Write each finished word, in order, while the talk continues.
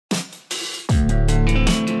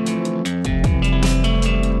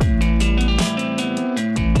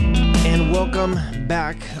welcome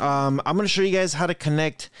back. I'm going to show you guys how to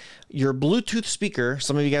connect your Bluetooth speaker.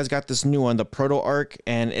 Some of you guys got this new one, the protoarc,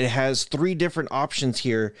 and it has 3 different options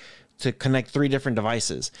here to connect 3 different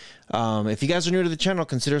devices. If you guys are new to the channel,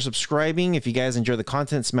 consider subscribing. If you guys enjoy the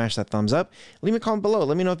content, smash that thumbs up. Leave me a comment below.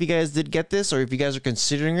 Let me know if you guys did get this or if you guys are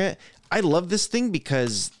considering it. I love this thing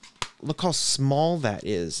because look how small that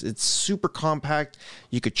is. It's super compact.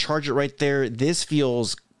 You could charge it right there. This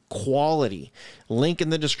feels quality. Link in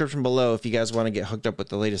the description below if you guys want to get hooked up with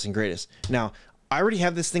the latest and greatest. Now, I already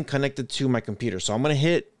have this thing connected to my computer, so I'm gonna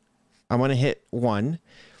hit 1,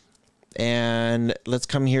 and let's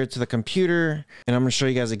come here to the computer, and I'm gonna show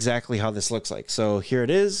you guys exactly how this looks like. So here it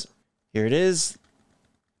is. Here it is.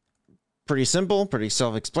 Pretty simple, pretty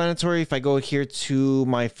self-explanatory. If I go here to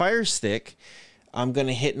my Fire Stick, I'm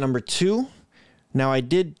gonna hit number 2. Now I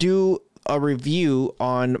did do a review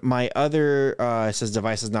on my other it says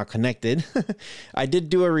device is not connected. I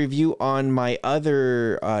did do a review on my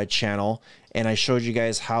other channel, and I showed you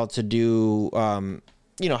guys how to do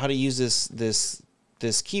you know, how to use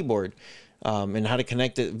this keyboard and how to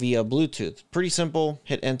connect it via Bluetooth. Pretty simple.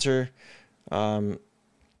 Hit enter.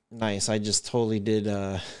 Nice. I just totally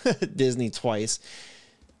did Disney twice.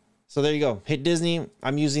 So there you go. Hit Disney.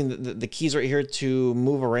 I'm using the keys right here to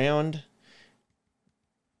move around.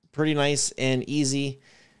 Pretty nice and easy.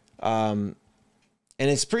 And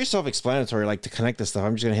it's pretty self-explanatory, like to connect this stuff.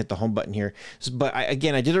 I'm just gonna hit the home button here. But I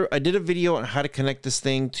did a video on how to connect this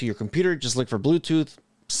thing to your computer. Just look for Bluetooth,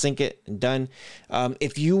 sync it, and done.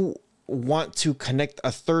 If you want to connect a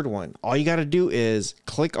 3rd one, all you got to do is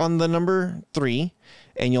click on the number 3,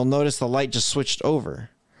 and you'll notice the light just switched over.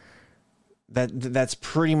 That's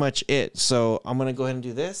pretty much it. So I'm gonna go ahead and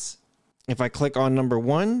do this. If I click on number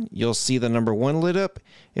 1, you'll see the number 1 lit up.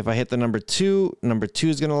 If I hit the number 2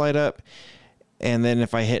 is going to light up. And then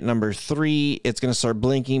if I hit number 3, it's going to start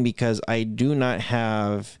blinking because I do not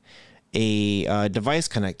have a device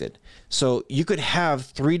connected. So you could have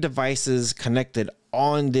 3 devices connected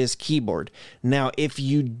on this keyboard. Now, if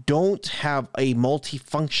you don't have a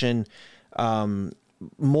multifunction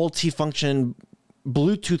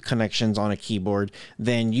Bluetooth connections on a keyboard,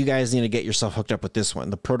 then you guys need to get yourself hooked up with this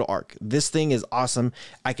one, the protoarc. This thing is awesome.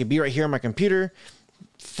 I could be right here on my computer,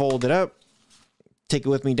 fold it up, take it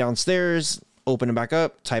with me downstairs, open it back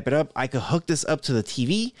up, type it up. I could hook this up to the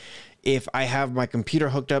TV. If I have my computer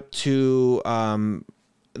hooked up to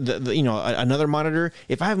you know, another monitor,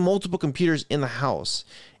 if I have multiple computers in the house,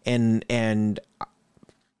 and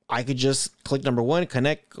I could just click number 1,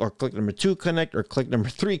 connect, or click number 2, connect, or click number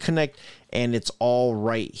 3, connect, and it's all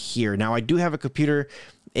right here. Now, I do have a computer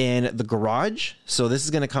in the garage, so this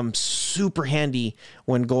is going to come super handy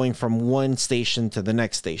when going from one station to the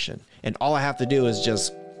next station. And all I have to do is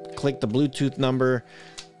just click the Bluetooth number,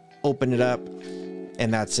 open it up,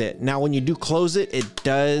 and that's it. Now, when you do close it, it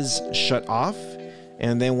does shut off,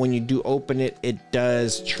 and then when you do open it, it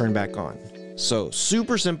does turn back on. So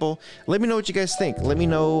super simple. Let me know what you guys think. Let me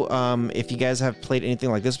know if you guys have played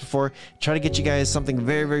anything like this before. Try to get you guys something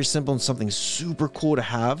very, very simple and something super cool to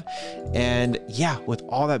have. And yeah, with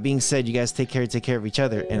all that being said, you guys take care of each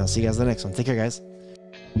other, and I'll see you guys in the next one. Take care, guys.